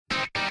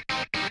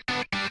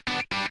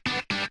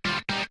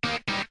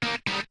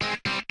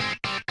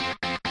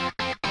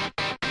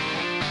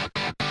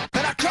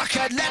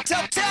crooked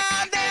little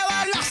town, they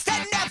were lost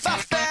and never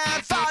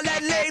found.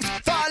 Fallen leaves,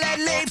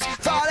 fallen leaves,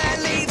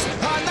 fallen leaves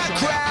on the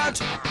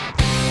ground.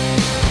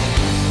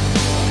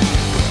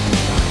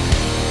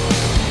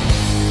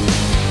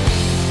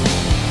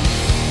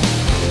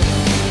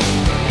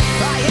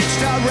 I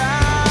hitched a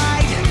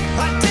ride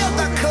until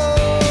the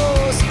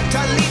coast to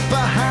leave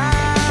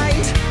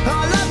behind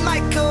all of my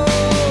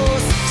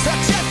goals,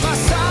 searching for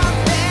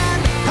something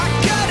I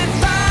couldn't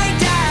find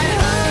at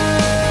home.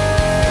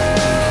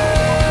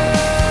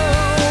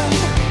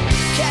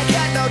 Can't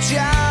get no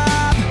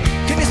job,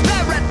 can you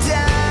spare a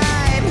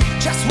dime?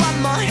 Just one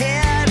more hit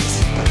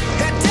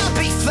and I'll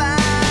be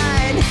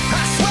fine.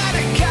 I swear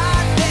to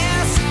God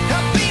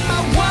this'll be my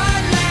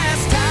one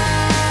last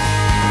time.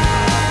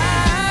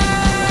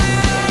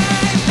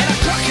 In a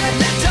crooked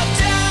little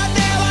town,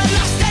 they were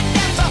lost and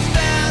never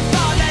found.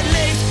 Fallen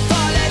leaves,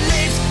 fallen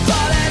leaves,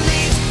 fallen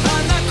leaves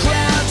on the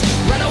ground.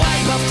 Run away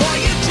before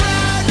you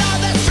drown, all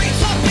the streets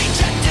will beat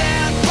you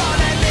down.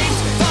 Fallen leaves,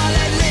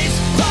 fallen leaves,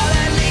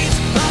 fallen leaves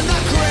on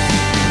the ground.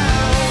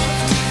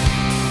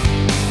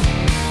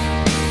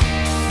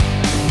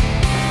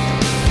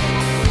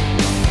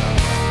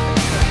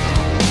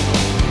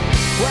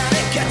 When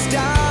it gets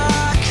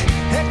dark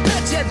in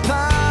Pigeon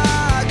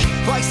Park,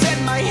 voice in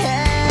my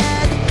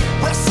head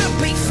will soon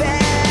be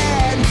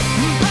fed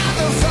by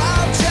the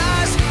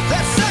vultures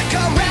that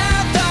circle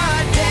around the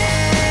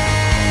dead.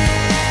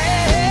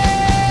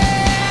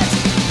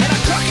 In a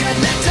crooked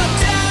little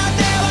town,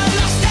 they were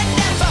lost and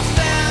never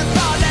found.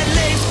 Fallen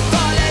leaves,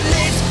 fallen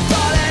leaves,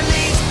 fallen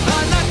leaves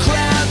on the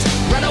ground.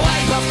 Run away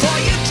before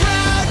you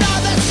drown,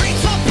 all the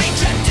streets will beat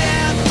you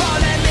down.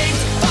 Fallen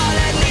leaves,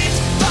 fallen leaves,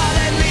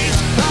 fallen leaves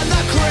on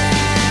the ground.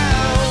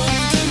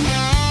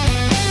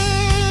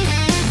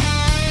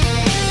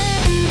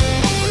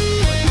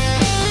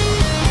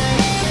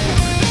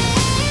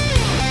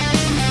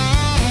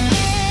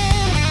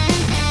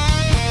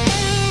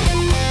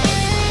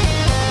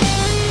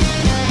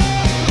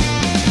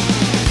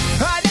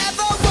 I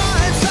never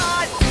once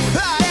thought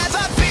I'd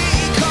ever be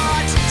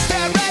caught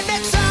staring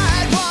at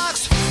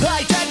sidewalks.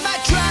 I did my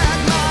drag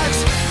marks.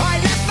 I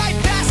left my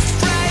best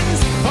friends,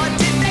 or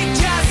did they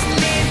just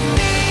leave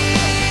me?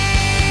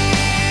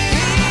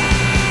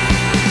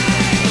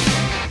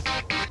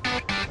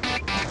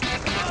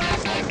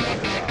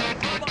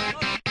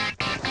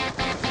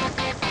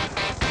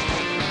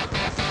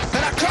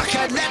 In a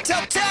crooked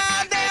little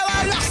town, they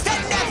were lost